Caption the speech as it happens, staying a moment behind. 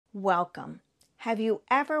Welcome. Have you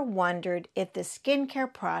ever wondered if the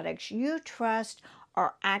skincare products you trust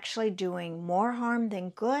are actually doing more harm than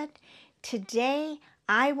good? Today,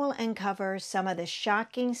 I will uncover some of the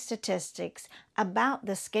shocking statistics about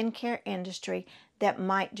the skincare industry that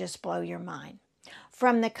might just blow your mind.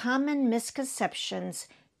 From the common misconceptions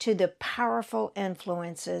to the powerful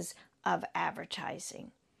influences of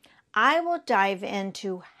advertising. I will dive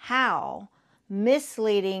into how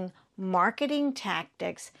misleading marketing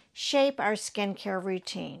tactics shape our skincare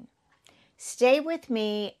routine. Stay with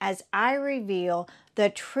me as I reveal the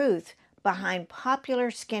truth behind popular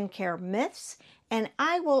skincare myths, and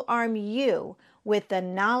I will arm you with the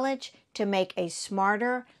knowledge to make a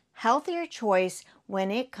smarter, healthier choice when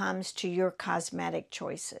it comes to your cosmetic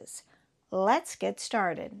choices. Let's get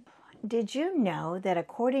started. Did you know that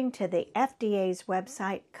according to the FDA's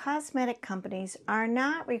website, cosmetic companies are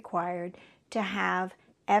not required to have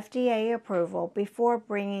FDA approval before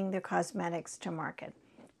bringing their cosmetics to market,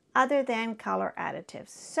 other than color additives?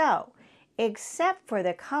 So, except for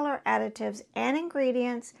the color additives and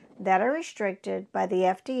ingredients that are restricted by the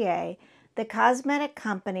FDA, the cosmetic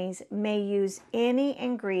companies may use any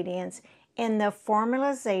ingredients in the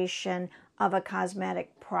formulation of a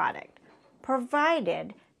cosmetic product,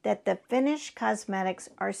 provided that the finished cosmetics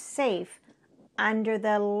are safe under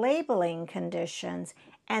the labeling conditions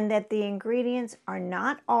and that the ingredients are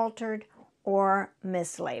not altered or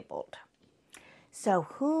mislabeled. So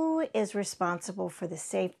who is responsible for the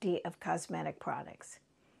safety of cosmetic products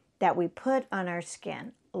that we put on our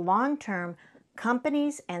skin? Long-term,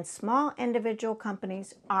 companies and small individual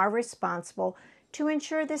companies are responsible to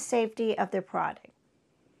ensure the safety of their product.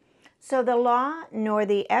 So the law nor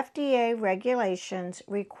the FDA regulations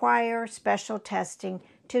require special testing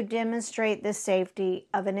to demonstrate the safety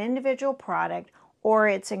of an individual product or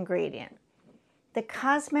its ingredient. The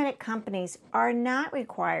cosmetic companies are not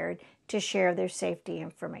required to share their safety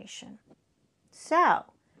information. So,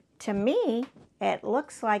 to me, it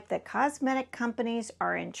looks like the cosmetic companies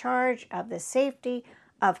are in charge of the safety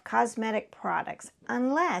of cosmetic products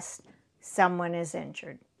unless someone is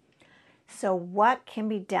injured. So what can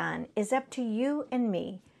be done is up to you and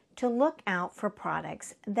me to look out for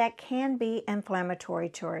products that can be inflammatory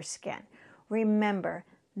to our skin. Remember,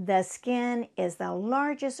 the skin is the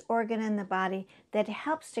largest organ in the body that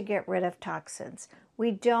helps to get rid of toxins.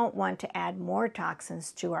 We don't want to add more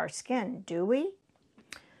toxins to our skin, do we?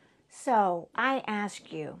 So I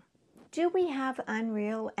ask you, do we have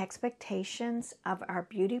unreal expectations of our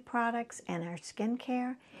beauty products and our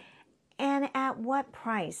skincare? And at what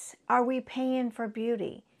price are we paying for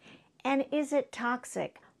beauty? And is it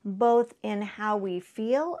toxic, both in how we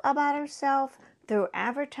feel about ourselves through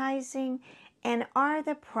advertising, and are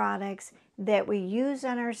the products that we use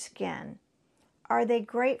on our skin, are they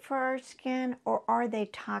great for our skin or are they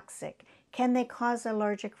toxic? Can they cause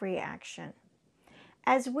allergic reaction?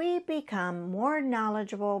 As we become more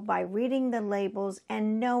knowledgeable by reading the labels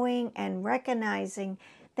and knowing and recognizing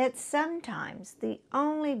that sometimes the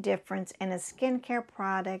only difference in a skincare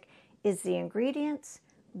product is the ingredients,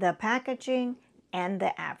 the packaging, and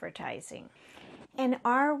the advertising. And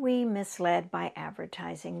are we misled by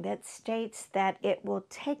advertising that states that it will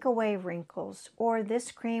take away wrinkles or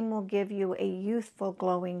this cream will give you a youthful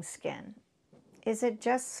glowing skin? Is it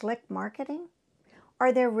just slick marketing?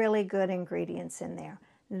 Are there really good ingredients in there?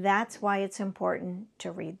 That's why it's important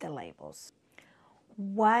to read the labels.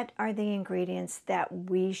 What are the ingredients that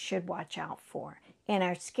we should watch out for in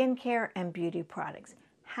our skincare and beauty products?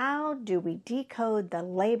 How do we decode the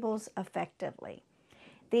labels effectively?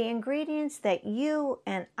 The ingredients that you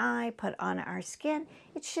and I put on our skin,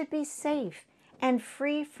 it should be safe and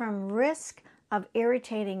free from risk of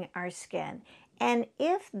irritating our skin. And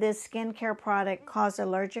if this skincare product causes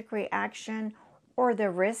allergic reaction or the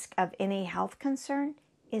risk of any health concern,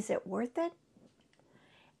 is it worth it?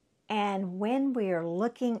 And when we are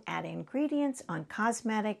looking at ingredients on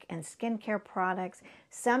cosmetic and skincare products,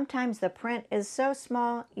 sometimes the print is so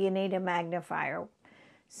small you need a magnifier.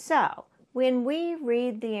 So, when we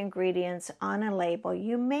read the ingredients on a label,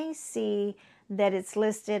 you may see that it's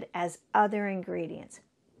listed as other ingredients.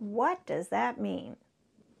 What does that mean?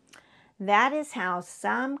 That is how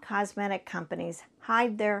some cosmetic companies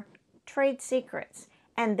hide their trade secrets,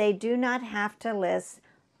 and they do not have to list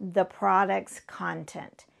the product's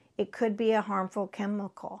content. It could be a harmful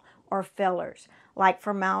chemical or fillers like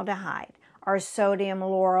formaldehyde or sodium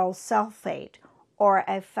lauryl sulfate or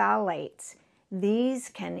phthalates. These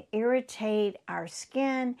can irritate our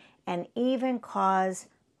skin and even cause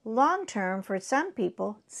long-term, for some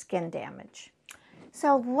people, skin damage.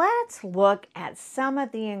 So let's look at some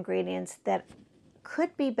of the ingredients that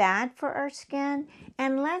could be bad for our skin.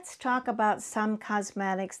 And let's talk about some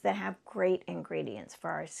cosmetics that have great ingredients for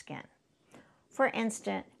our skin. For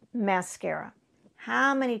instance, mascara.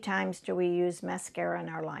 How many times do we use mascara in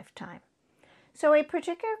our lifetime? So a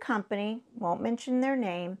particular company, won't mention their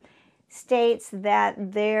name, states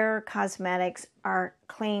that their cosmetics are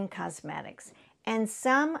clean cosmetics. And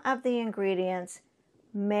some of the ingredients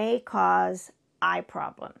may cause eye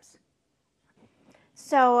problems.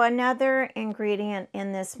 So another ingredient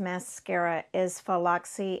in this mascara is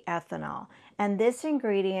phloxyethanol. And this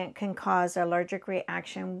ingredient can cause allergic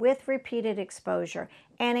reaction with repeated exposure.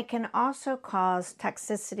 And it can also cause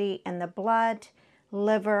toxicity in the blood,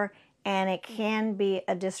 liver, and it can be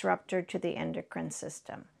a disruptor to the endocrine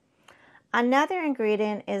system. Another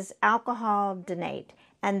ingredient is alcohol denate.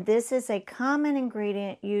 And this is a common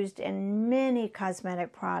ingredient used in many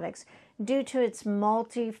cosmetic products due to its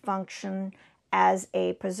multifunction as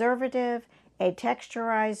a preservative, a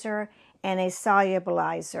texturizer, and a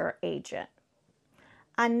solubilizer agent.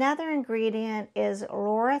 Another ingredient is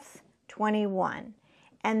laureth 21,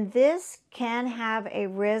 and this can have a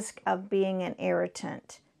risk of being an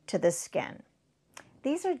irritant to the skin.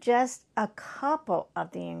 These are just a couple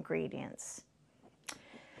of the ingredients.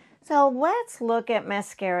 So let's look at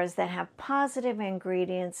mascaras that have positive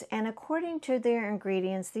ingredients, and according to their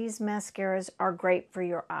ingredients, these mascaras are great for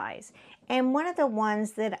your eyes. And one of the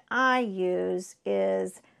ones that I use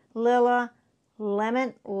is Lila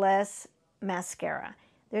Limitless Mascara.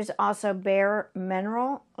 There's also Bare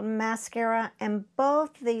Mineral Mascara, and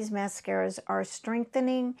both these mascaras are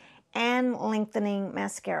strengthening and lengthening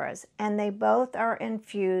mascaras, and they both are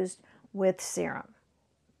infused with serum.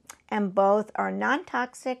 And both are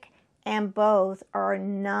non-toxic and both are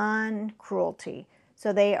non-cruelty,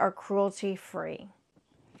 so they are cruelty-free.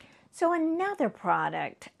 So another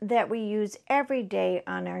product that we use every day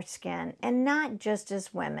on our skin, and not just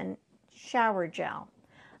as women, shower gel.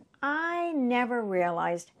 I never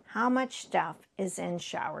realized how much stuff is in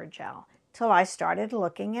shower gel till I started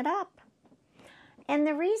looking it up. And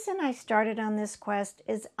the reason I started on this quest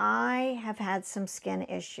is I have had some skin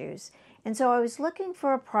issues. And so I was looking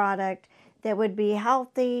for a product that would be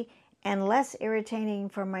healthy and less irritating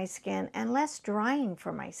for my skin and less drying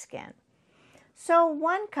for my skin. So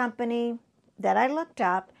one company that I looked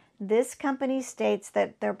up, this company states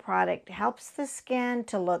that their product helps the skin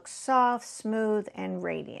to look soft, smooth, and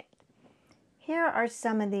radiant. Here are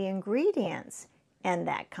some of the ingredients in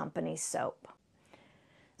that company's soap.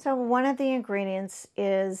 So one of the ingredients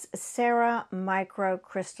is Cera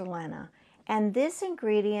microcrystallina. And this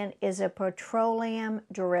ingredient is a petroleum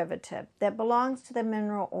derivative that belongs to the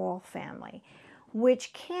mineral oil family,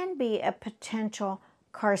 which can be a potential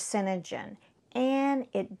carcinogen, and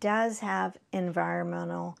it does have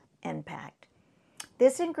environmental impact.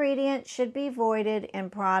 This ingredient should be avoided in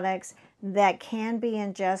products that can be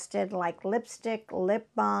ingested like lipstick, lip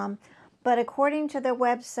balm, but according to the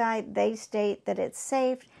website, they state that it's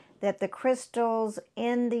safe, that the crystals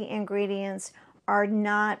in the ingredients are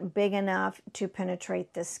not big enough to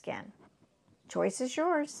penetrate the skin. Choice is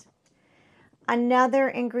yours. Another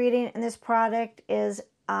ingredient in this product is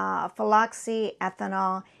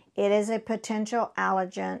phloxyethanol. It is a potential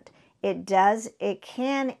allergen. It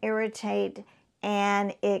can irritate,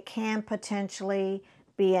 and it can potentially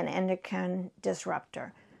be an endocrine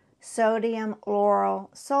disruptor. Sodium lauryl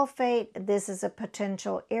sulfate, this is a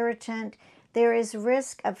potential irritant. There is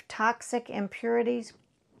risk of toxic impurities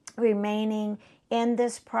remaining in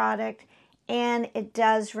this product, and it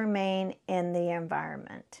does remain in the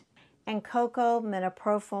environment. And cocoa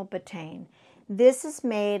minoprofyl betaine. This is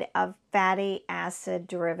made of fatty acid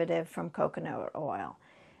derivative from coconut oil.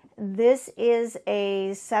 This is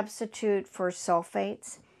a substitute for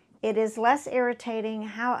sulfates. It is less irritating,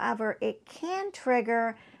 however, it can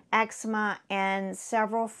trigger eczema and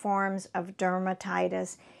several forms of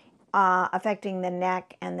dermatitis affecting the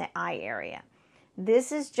neck and the eye area.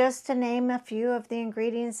 This is just to name a few of the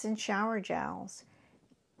ingredients in shower gels.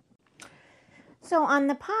 So on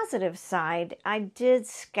the positive side, I did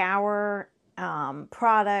scour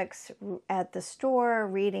products at the store,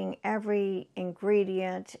 reading every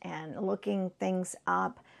ingredient and looking things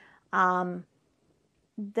up. The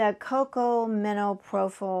cocoa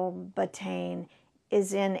minoprofyl betaine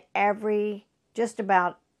is in just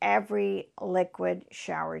about every liquid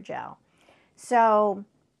shower gel. So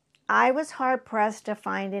I was hard pressed to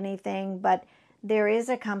find anything, but there is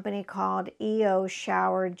a company called EO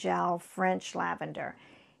Shower Gel French Lavender.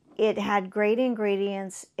 It had great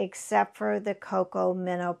ingredients except for the cocoa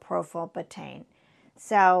minoprofyl betaine.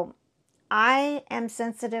 So I am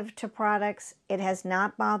sensitive to products. It has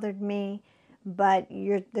not bothered me, but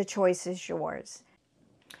the choice is yours.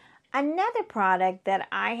 Another product that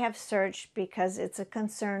I have searched because it's a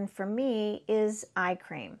concern for me is eye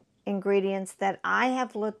cream. Ingredients that I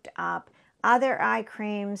have looked up, other eye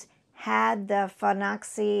creams had the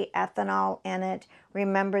phenoxyethanol in it.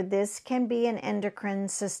 Remember, this can be an endocrine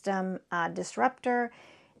system disruptor.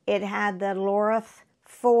 It had the laureth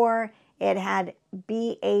 4, it had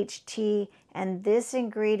BHT, and this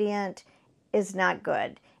ingredient is not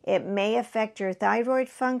good. It may affect your thyroid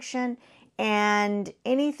function, and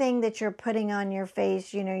anything that you're putting on your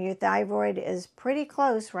face, you know, your thyroid is pretty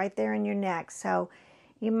close right there in your neck, so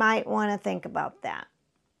you might want to think about that.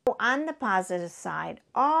 On the positive side,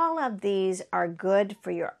 all of these are good for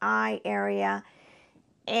your eye area,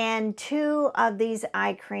 and 2 of these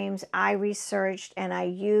eye creams I researched and I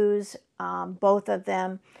use both of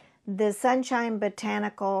them. The Sunshine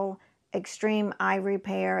Botanical Extreme Eye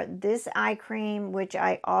Repair, this eye cream, which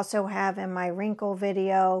I also have in my wrinkle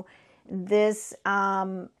video, this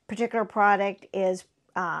particular product is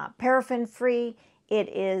paraffin free, it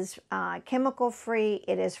is chemical free,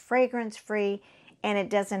 it is fragrance free, and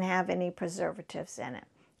it doesn't have any preservatives in it.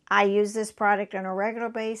 I use this product on a regular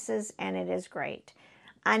basis and it is great.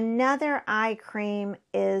 Another eye cream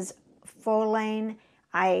is Folane.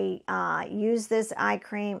 I use this eye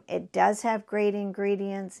cream. It does have great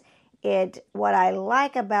ingredients. What I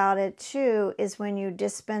like about it too is when you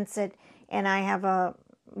dispense it, and I have a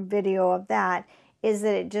video of that, is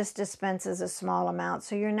that it just dispenses a small amount,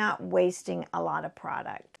 so you're not wasting a lot of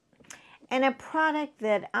product. And a product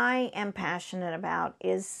that I am passionate about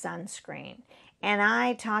is sunscreen. And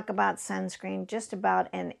I talk about sunscreen just about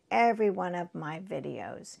in every one of my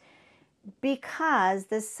videos, because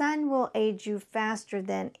the sun will age you faster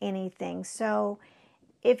than anything. So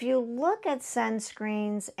if you look at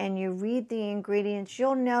sunscreens and you read the ingredients,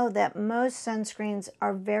 you'll know that most sunscreens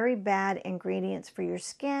are very bad ingredients for your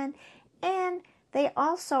skin, and they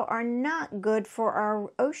also are not good for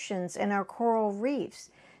our oceans and our coral reefs.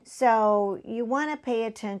 So you want to pay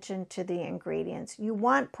attention to the ingredients. You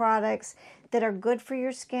want products that are good for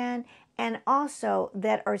your skin and also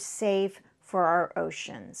that are safe for our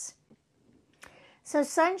oceans. So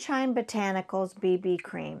Sunshine Botanicals BB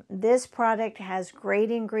Cream. This product has great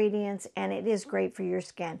ingredients and it is great for your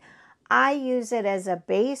skin. I use it as a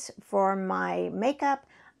base for my makeup.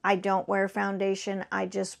 I don't wear foundation, I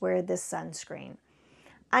just wear this sunscreen.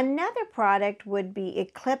 Another product would be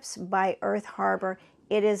Eclipse by Earth Harbor.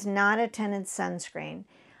 It is not a tinted sunscreen,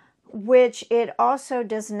 which it also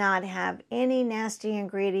does not have any nasty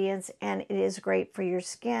ingredients, and it is great for your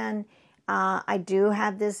skin. I do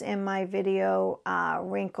have this in my video,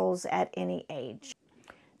 Wrinkles at Any Age.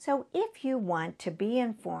 So if you want to be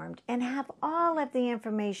informed and have all of the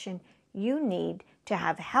information you need to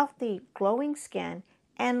have healthy, glowing skin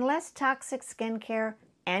and less toxic skincare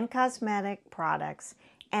and cosmetic products,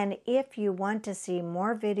 and if you want to see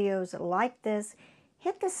more videos like this,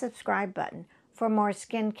 hit the subscribe button for more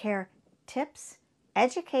skincare tips,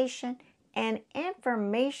 education, and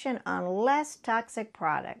information on less toxic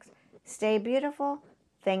products. Stay beautiful.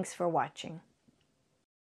 Thanks for watching.